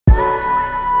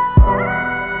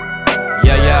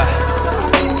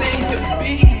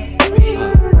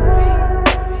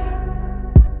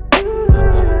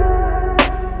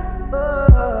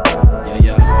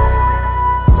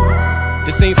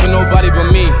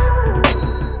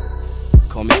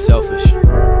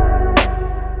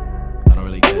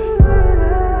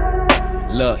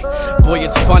Boy,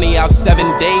 it's funny how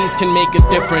 7 days can make a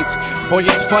difference. Boy,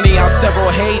 it's funny how several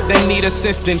hate, then need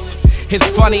assistance. It's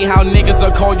funny how niggas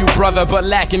will call you brother, but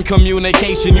lacking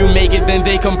communication. You make it, then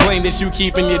they complain that you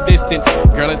keeping your distance.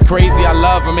 Girl, it's crazy how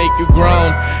love will make you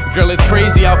grown. Girl, it's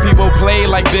crazy how people play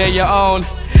like they're your own.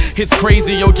 It's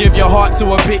crazy, you'll give your heart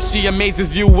to a bitch. She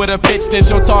amazes you with a pitch, then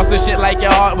she'll toss the shit like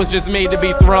your heart was just made to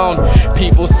be thrown.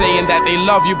 People saying that they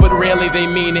love you, but really they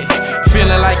mean it.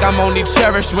 Feeling like I'm only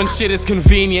cherished when shit is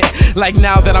convenient. Like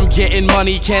now that I'm getting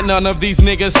money, can't none of these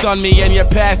niggas son me. And your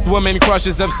past women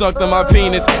crushes have sucked on my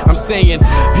penis. I'm saying,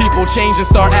 people change and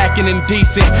start acting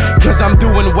indecent. Cause I'm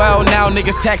doing well now,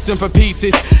 niggas texting for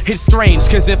pieces. It's strange,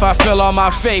 cause if I fell on my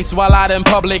face while out in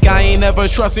public, I ain't ever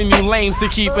trusting you lames to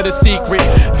keep it a secret.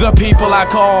 The people I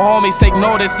call homies take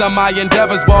notice of my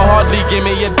endeavors, but hardly give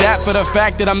me a dap for the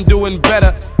fact that I'm doing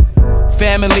better.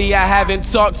 Family I haven't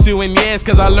talked to in years,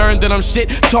 cause I learned that I'm shit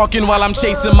talking while I'm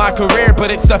chasing my career.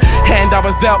 But it's the hand I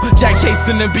was dealt, Jack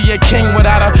chasing to be a king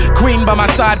without a queen by my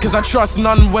side, cause I trust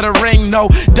none with a ring. No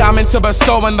diamond to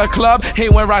bestow in the club,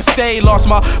 ain't where I stay. Lost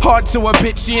my heart to a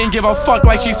bitch, she ain't give a fuck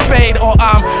like she's paid. Or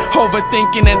I'm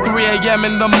overthinking at 3 AM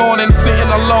in the morning,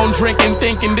 sitting alone drinking,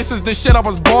 thinking this is the shit I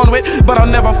was born with. But I'll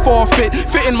never forfeit,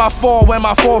 fitting my fall where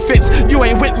my forfeits. You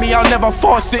ain't with me, I'll never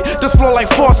force it, just flow like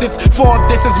faucets. For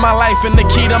this is my life and the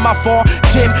key to my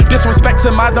fortune. Disrespect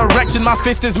to my direction, my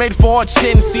fist is made for a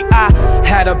chin. See, I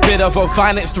had a bit of a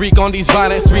violent streak on these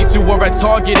violent streets. You were a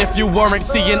target if you weren't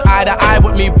seeing eye to eye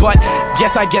with me. But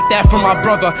guess I get that from my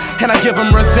brother, and I give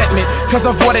him resentment cause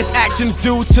of what his actions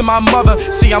do to my mother.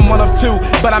 See, I'm one of two,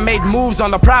 but I made moves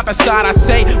on the proper side. I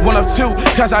say one of two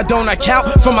cause I don't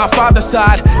account for my father's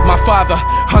side. My father,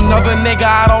 another nigga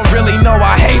I don't really know,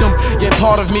 I hate him. Yet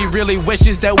part of me really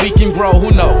wishes that we can grow.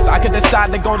 Who knows, I could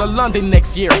decide to go to London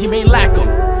next year, he may lack them.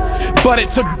 But it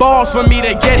took balls for me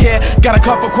to get here. Got a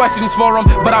couple questions for him,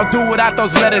 but I'll do without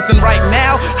those letters. And right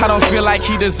now, I don't feel like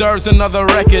he deserves another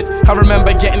record. I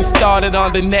remember getting started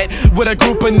on the net with a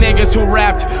group of niggas who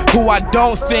rapped, who I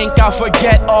don't think I'll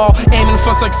forget, all aiming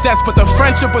for success, but the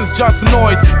friendship was just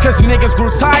noise. Cause niggas grew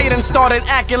tired and started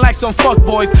acting like some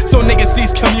fuckboys. So niggas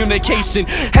ceased communication,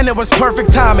 and it was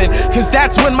perfect timing, cause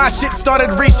that's when my shit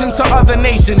started reaching to other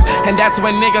nations. And that's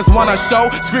when niggas wanna show,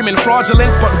 screaming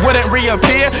fraudulence, but wouldn't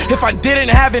reappear if I didn't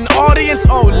have an audience.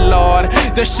 Oh lord,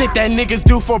 the shit that niggas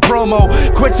do for promo.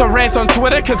 Quit to rant on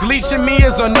Twitter cause leeching me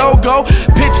is a no-go.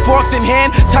 Pitchforks in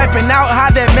hand, typing out how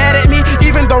they're mad at me.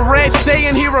 Even the Red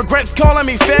saying he regrets calling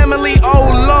me family.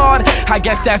 Oh lord, I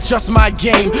guess that's just my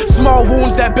game. Small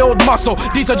wounds that build muscle,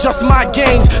 these are just my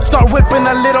gains. Start whipping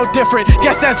a little different,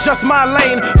 guess that's just my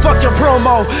lane. Fuck your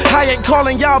promo, I ain't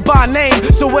calling y'all by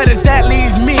name. So where does that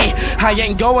leave me? I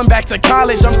ain't going back to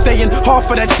college, I'm staying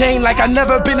off of the chain like I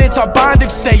never been into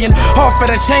bondage. Staying off of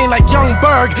the chain like Young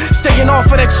Berg, staying off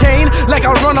of the chain like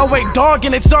a runaway dog,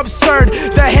 and it's absurd.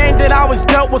 The hand that I was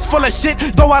dealt was full of shit,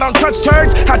 though I don't touch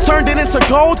turds. I turned it into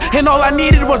gold, and all I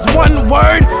needed was one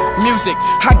word: music.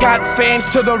 I got fans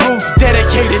to the roof,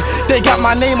 dedicated. They got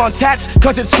my name on tats,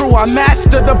 cause it's true. I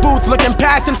mastered the booth, looking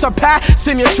past and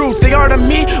surpassing your truths. They are to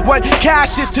me what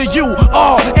cash is to you.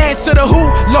 All answer to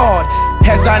who? Lord.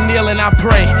 As I kneel and I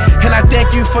pray, and I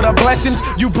thank you for the blessings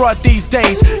you brought these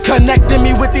days, connecting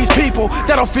me with these people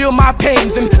that'll feel my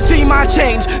pains and see my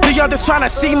change. The others trying to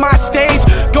see my stage,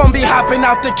 gonna be hopping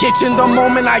out the kitchen the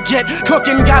moment I get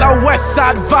cooking. Got a west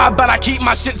side vibe, but I keep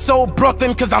my shit so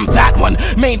Brooklyn, cause I'm that one,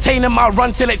 maintaining my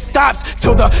run till it stops,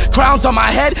 till the crown's on my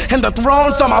head and the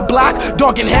throne's on my block.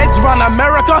 Dogging heads run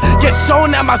America, get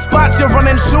shown at my spots. You're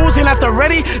running shoes and at the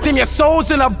ready, then your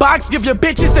soul's in a box. Give your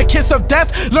bitches the kiss of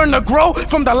death, learn to grow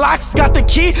from the locks. Got the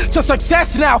key to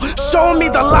success now, show me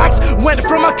the locks. Went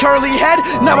from a curly head,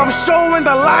 now I'm showing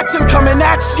the locks and coming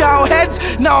at y'all heads.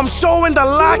 Now I'm showing the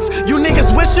locks. You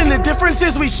niggas wishing the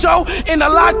differences we show in the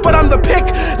lock, but I'm the pick,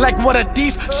 like what a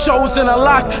thief shows in a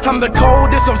lock. I'm the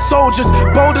coldest of soldiers,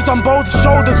 boulders on both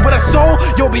shoulders. With a soul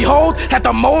you'll behold at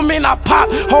the moment I pop,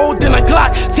 holding a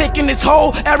Glock, taking this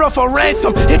whole era for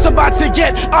ransom. It's about to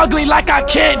get ugly like I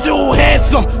can't do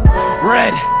handsome.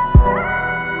 Red.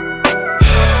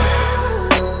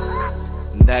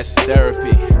 That's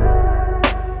therapy.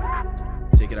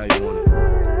 Take it how you want it.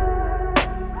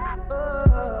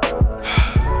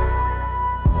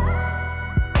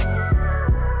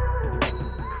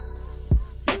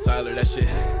 Yo, Tyler, that shit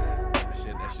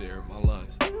hurt my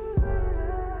lungs.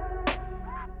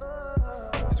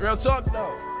 It's real talk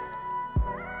though.